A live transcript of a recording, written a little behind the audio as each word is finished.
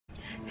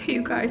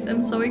You guys,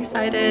 I'm so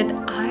excited.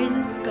 I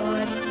just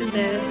got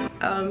this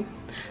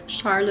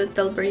Charlotte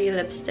Tilbury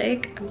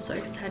lipstick. I'm so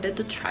excited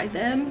to try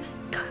them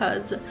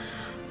because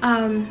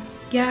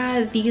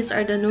yeah, these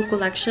are the new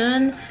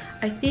collection.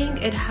 I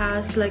think it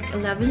has like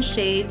 11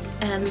 shades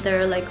and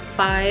they're like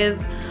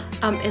 5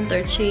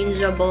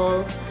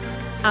 interchangeable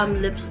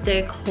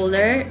lipstick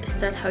holder. Is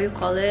that how you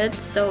call it?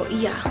 So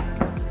yeah,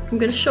 I'm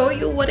gonna show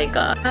you what I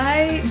got.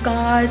 I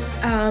got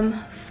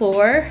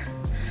 4.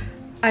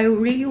 I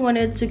really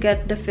wanted to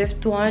get the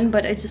 5th one,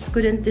 but I just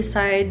couldn't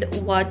decide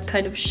what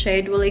kind of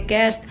shade will I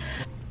get.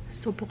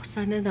 So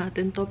buksan na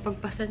natin to.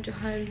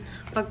 Pagpasensyahan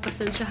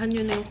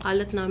nyo na yung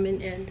kalat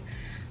namin, and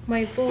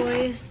my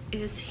voice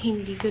is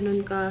hindi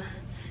ganun ka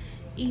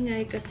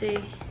ingay kasi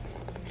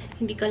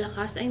hindi ka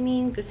lakas. I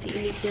mean, kasi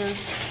ilit niya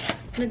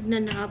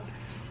nagnanap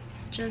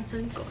dyan sa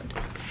likod.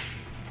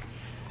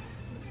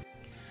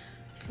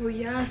 So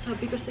yeah,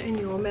 sabi ko sa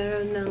inyo,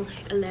 meron ng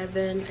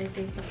 11, I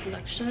think, na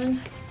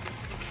collection.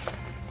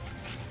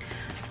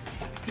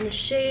 Na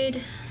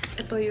shade.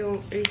 Ito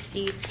yung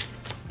receipt.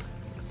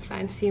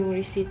 Fancy yung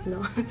receipt,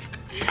 no?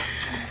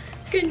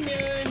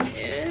 Ganyan.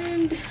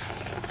 And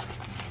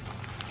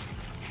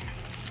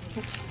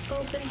let's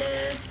open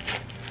this.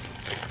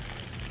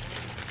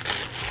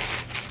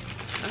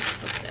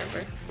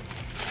 Whatever.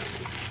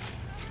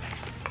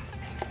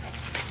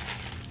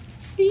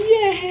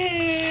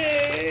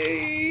 Yay!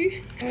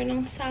 Meron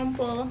ng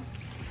sample.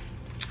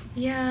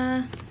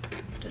 Yeah.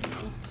 I don't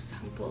know.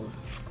 Sample.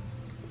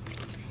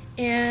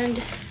 And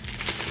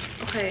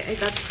okay, I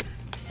got.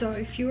 So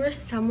if you are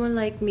someone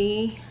like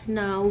me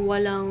na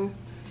walang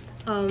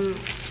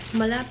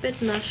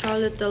malapit na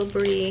Charlotte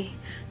Tilbury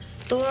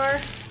store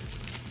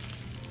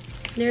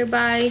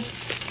nearby,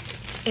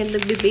 and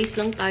nagbe-base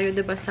lang tayo,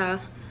 diba,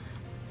 sa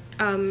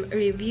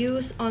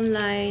reviews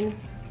online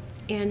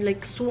and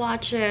like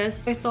swatches,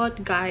 I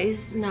thought,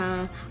 guys,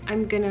 na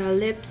I'm gonna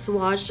lip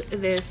swatch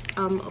this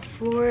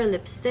 4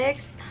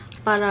 lipsticks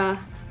para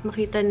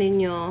makita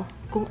ninyo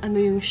kung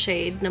ano yung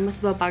shade na mas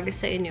babagay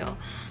sa inyo.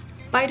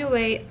 By the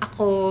way,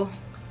 ako,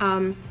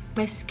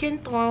 my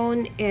skin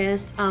tone is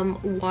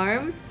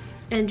warm,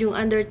 and yung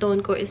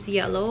undertone ko is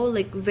yellow,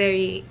 like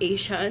very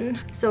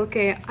Asian. So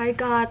okay, I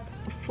got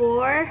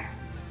 4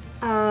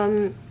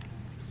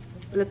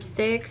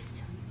 lipsticks.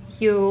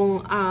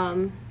 Yung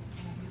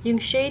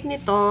shade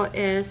nito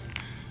is,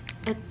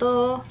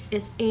 ito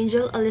is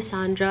Angel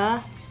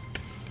Alessandra,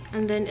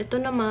 and then ito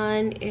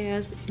naman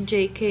is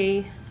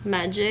JK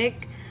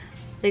Magic,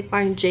 like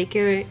parang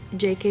JK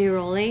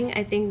Rowling.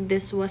 I think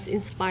this was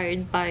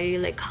inspired by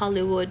like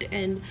Hollywood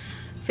and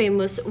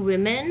famous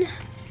women.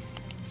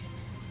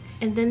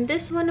 And then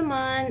this one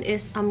naman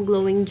is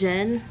Glowing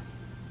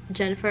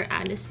Jennifer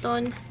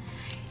Aniston.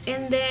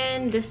 And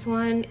then this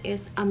one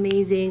is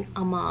Amazing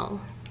Amal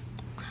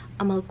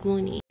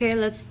Clooney. Okay,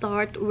 let's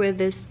start with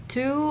this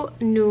 2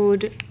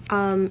 nude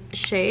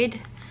shade.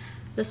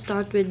 Let's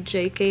start with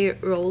JK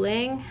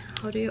Rowling.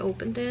 How do you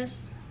open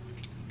this?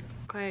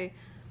 Okay,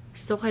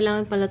 so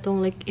kailangan pala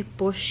tong like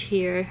i-push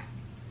here.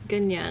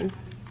 Ganyan.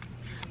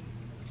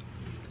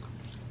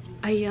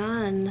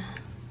 Ayan.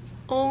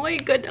 Oh my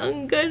god,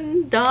 ang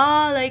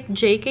ganda! Like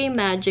JK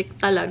Magic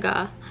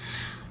talaga.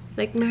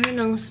 Like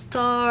meron ng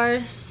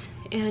stars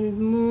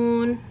and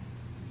moon.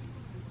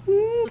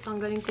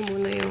 Tanggalin ko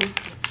muna yung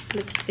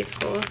lipstick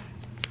ko.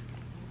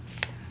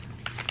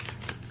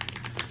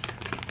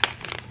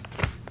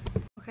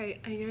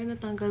 Okay, ayan,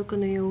 natanggal ko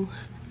na yung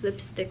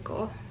lipstick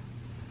ko.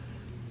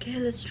 Okay,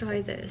 let's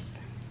try this.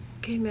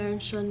 Okay, meron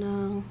siya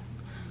ng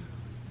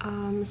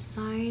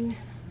sign.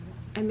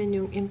 I mean,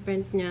 yung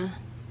imprint niya.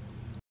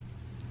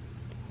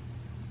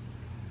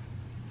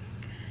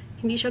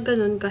 Hindi siya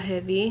ganun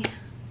ka-heavy.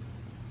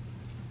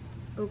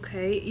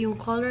 Okay,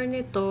 yung color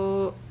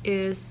nito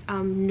is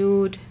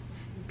nude.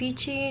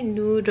 Peachy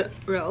Nude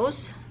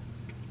Rose.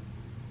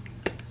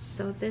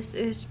 So, this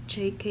is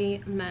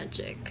JK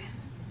Magic.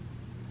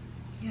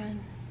 Yan.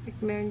 Like,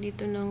 meron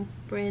dito ng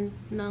print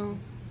ng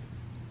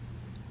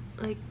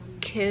like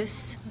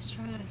kiss. Let's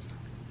try this.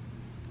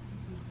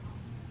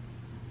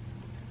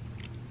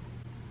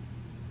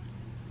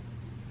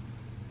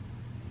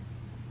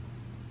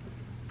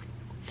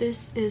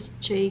 This is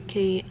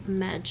JK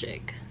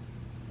Magic.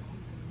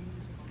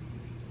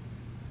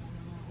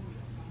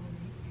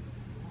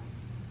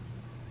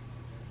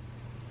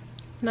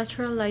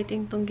 Natural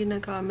lighting tong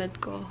ginagamit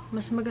ko.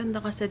 Mas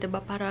maganda kasi, diba,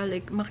 para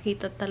like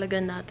makita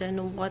talaga natin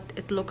what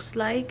it looks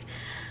like.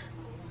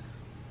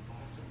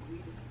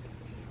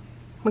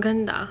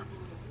 Maganda.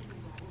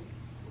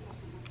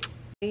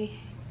 Okay.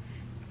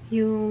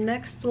 Yung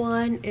next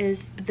one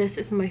is, this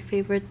is my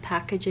favorite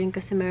packaging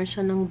kasi meron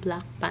siya ng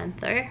Black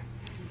Panther.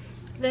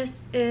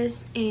 This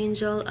is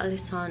Angel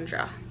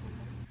Alessandra.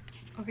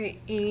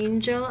 Okay,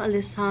 Angel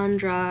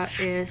Alessandra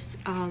is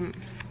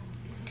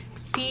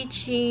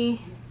peachy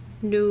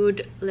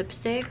nude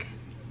lipstick,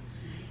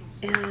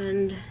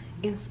 and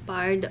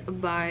inspired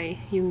by,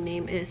 yung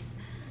name is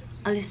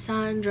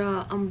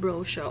Alessandra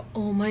Ambrosio.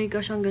 Oh my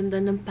gosh, ang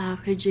ganda ng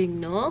packaging,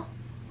 no?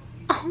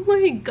 Oh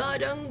my god,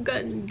 ang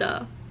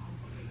ganda.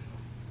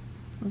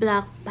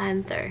 Black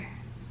Panther.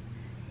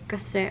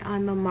 Kasi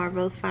I'm a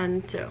Marvel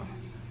fan too.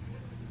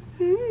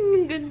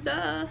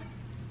 Ganda!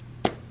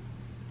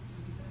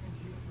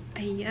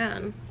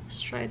 Ayan. Let's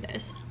try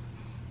this.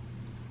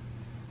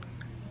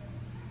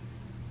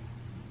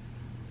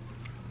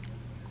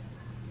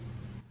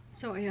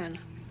 So, ayan.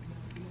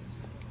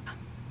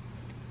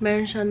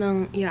 Meron siya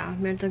ng, yeah,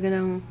 meron talaga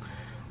ng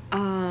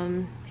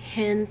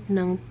hint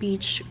ng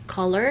peach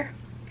color.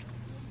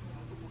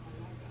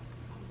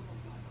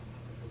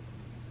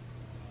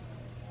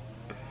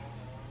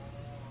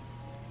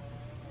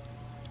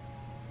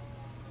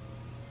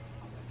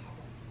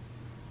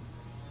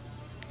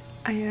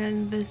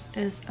 Ayan, this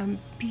is a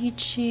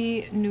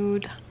peachy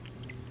nude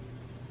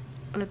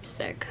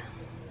lipstick.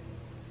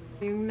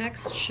 Yung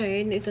next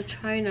shade ito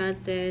try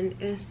natin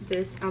is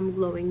this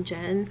glowing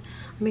gem.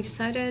 I'm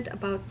excited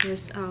about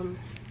this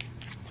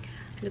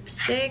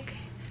lipstick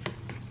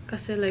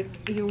kasi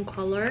like yung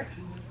color.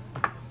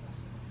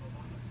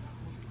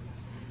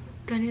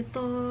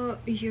 Ganito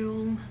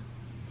yung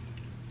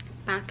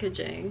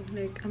packaging.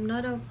 Like I'm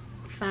not a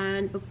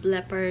fan of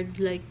leopard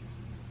like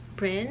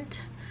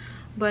print,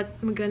 but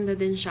maganda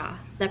din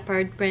siya.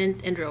 Leopard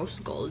print and rose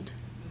gold.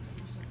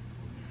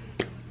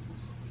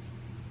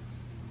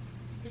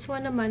 This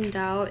one naman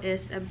daw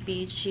is a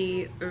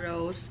beachy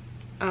rose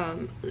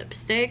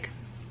lipstick.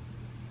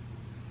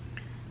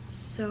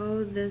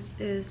 So this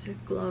is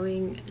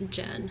glowing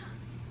gem.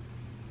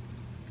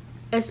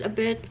 It's a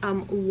bit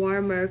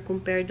warmer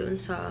compared dun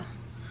sa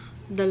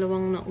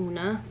dalawang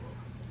nauna.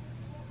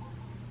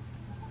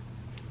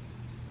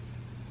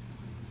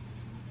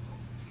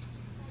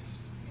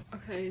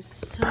 Okay,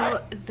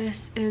 so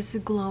this is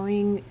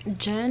glowing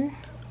gem.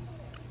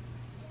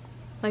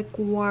 Like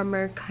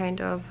warmer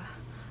kind of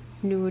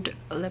nude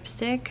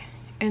lipstick,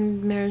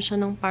 and meron siya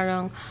ng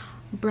parang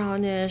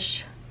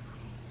brownish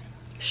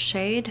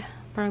shade,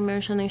 parang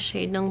meron siya ng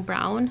shade ng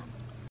brown.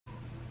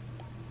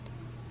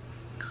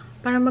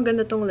 Parang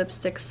maganda tong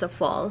lipstick sa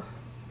fall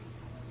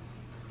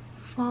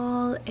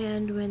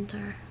and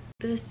winter.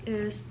 This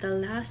is the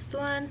last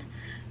one.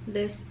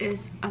 This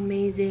is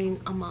Amazing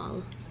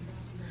Amal,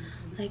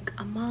 like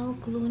Amal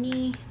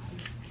Clooney.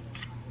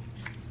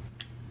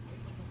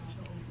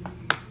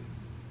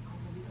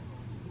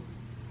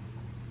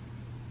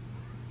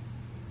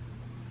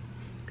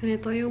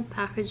 Ganito yung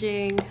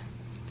packaging.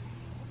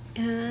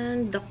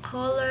 And the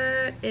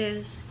color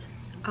is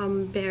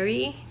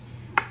berry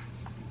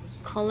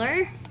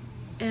color.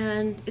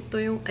 And ito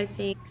yung I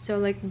think, so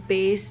like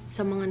based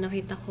sa mga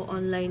nakita ko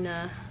online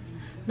na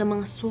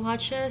mga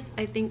swatches,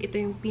 I think ito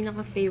yung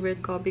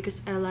pinaka-favorite ko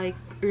because I like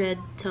red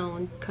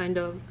toned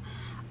kind of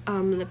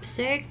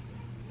lipstick.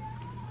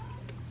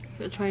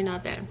 So try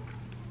natin.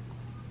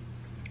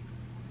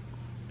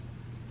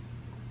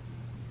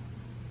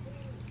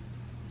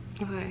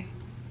 Okay.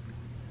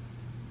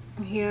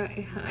 Here I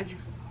had,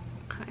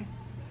 okay.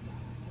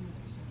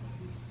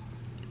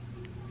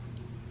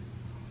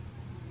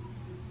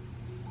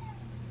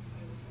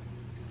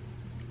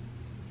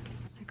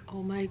 Like,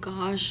 oh my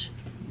gosh.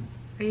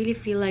 I really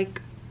feel like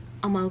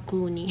Amal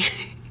Clooney.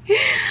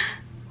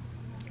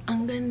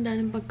 Ang ganda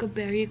ng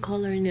pagka-berry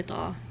color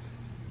nito.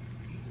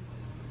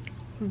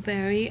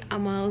 Very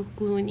Amal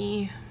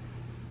Clooney.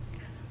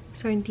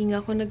 So, hindi nga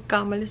ako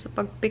nagkamali sa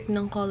pag-pick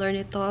ng color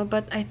nito.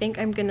 But I think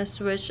I'm gonna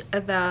switch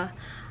the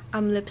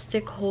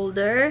lipstick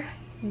holder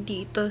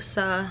dito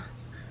sa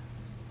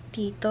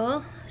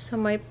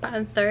may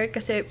Panther.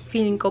 Kasi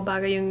feeling ko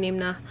bagay yung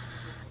name na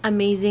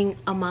Amazing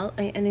Amal.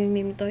 Ay, ano yung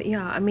name to?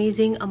 Yeah,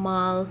 Amazing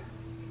Amal.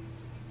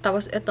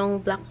 Tapos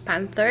itong Black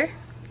Panther.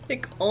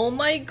 Like, oh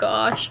my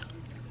gosh!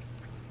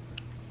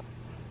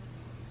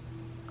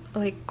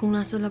 Like, kung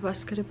nasa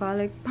labas ka, diba?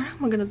 Like,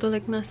 parang maganda to.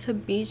 Like, nasa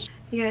beach.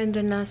 Yeah, and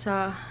then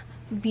nasa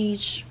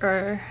beach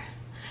or,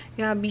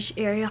 yeah, beach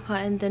area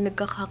ka. And then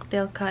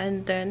nagka-cocktail ka.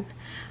 And then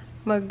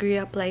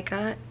mag-reapply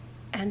ka.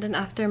 And then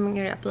after mong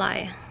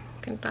i-reapply,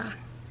 kanta.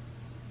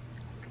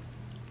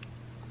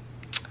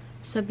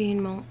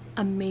 Sabihin mong,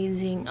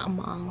 Amazing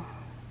Amal.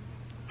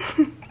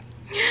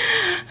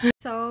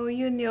 So,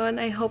 yun.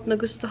 I hope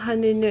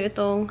nagustuhan ninyo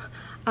itong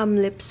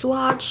lip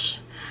swatch.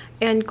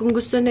 And kung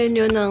gusto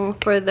ninyo ng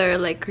further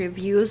like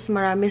reviews,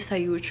 marami sa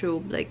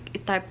YouTube. Like,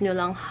 i-type nyo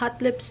lang Hot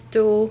Lips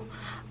 2,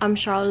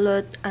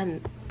 Charlotte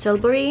and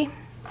Tilbury.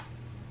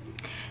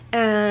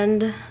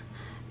 And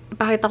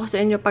pakita ko sa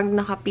inyo pag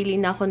nakapili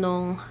na ako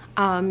nung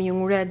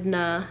yung red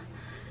na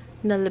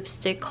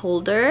lipstick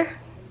holder.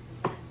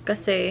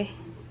 Kasi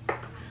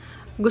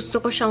gusto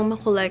ko siyang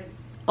makollect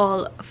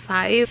all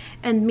 5.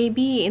 And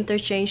maybe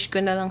interchange ko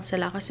na lang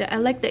sila. Kasi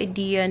I like the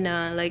idea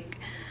na like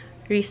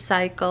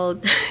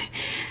recycled.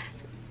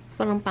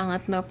 Parang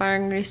pangat na.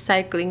 Parang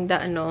recycling the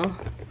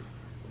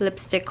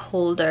lipstick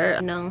holder.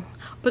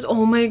 But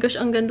oh my gosh,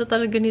 ang ganda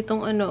talaga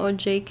nitong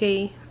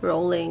JK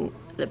Rowling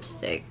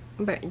lipstick.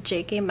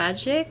 JK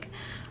Magic.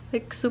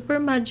 Like, super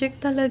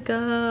magic talaga.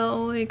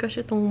 Oh my gosh,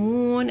 itong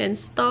moon and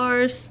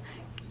stars.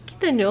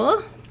 Kita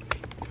nyo?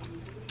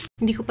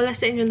 Hindi ko pala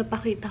sa inyo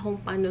napakita kung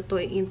paano to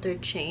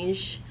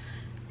i-interchange.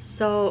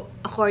 So,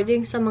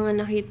 according sa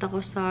mga nakita ko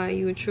sa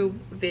YouTube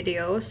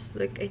videos,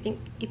 like, I think,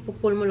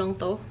 ipupul mo lang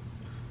to.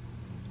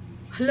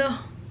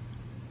 Hala!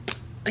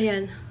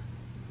 Ayan.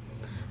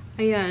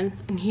 Ayan.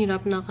 Ang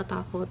hirap,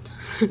 nakatakot.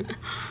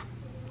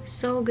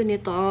 So,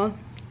 ganito.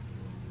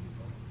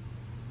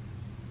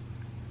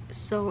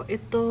 So,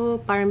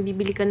 ito, parang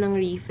bibili ka ng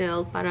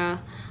refill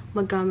para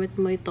magamit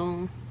mo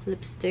itong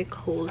lipstick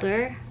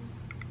holder.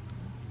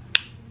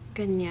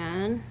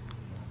 Ganyan.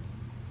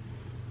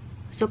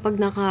 So, pag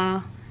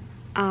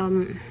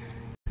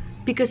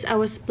because I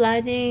was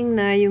planning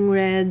na yung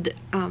red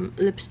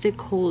lipstick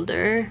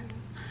holder,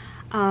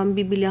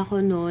 bibili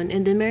ako nun.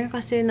 And then, meron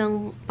kasi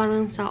ng,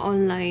 parang sa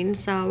online,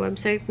 sa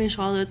website ni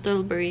Charlotte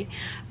Tilbury,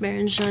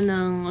 meron siya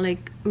ng,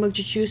 like,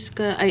 mag-choose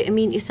ka, I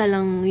mean, isa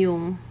lang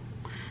yung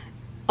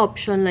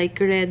option,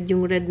 like, red,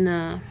 yung red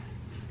na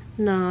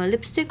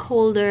lipstick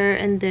holder,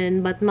 and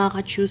then, but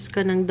maka-choose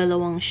ka ng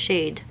dalawang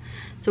shade.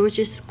 So, which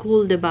is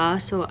cool,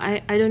 diba? So, I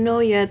don't know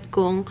yet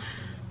kung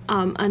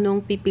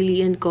anong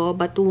pipiliin ko,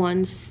 but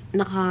once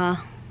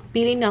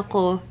nakapili na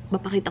ako,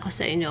 mapakita ko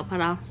sa inyo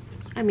para,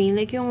 I mean,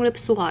 like yung lip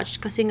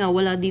swatch, kasi nga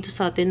wala dito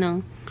sa atin ng,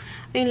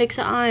 ayun, like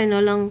sa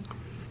lang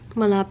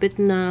malapit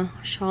na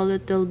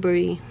Charlotte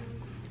Tilbury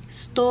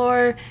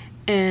store,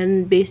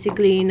 and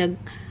basically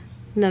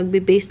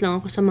nagbe-base lang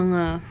ako sa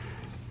mga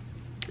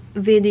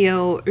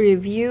video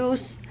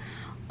reviews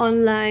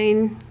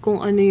online kung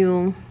ano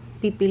yung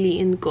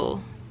pipiliin ko.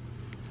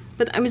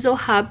 But I'm so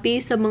happy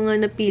sa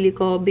mga napili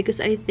ko because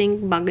I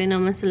think bagay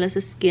naman sila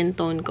sa skin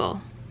tone ko.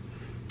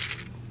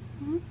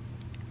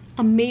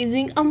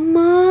 Amazing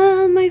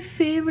AMAL! My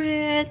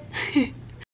favorite!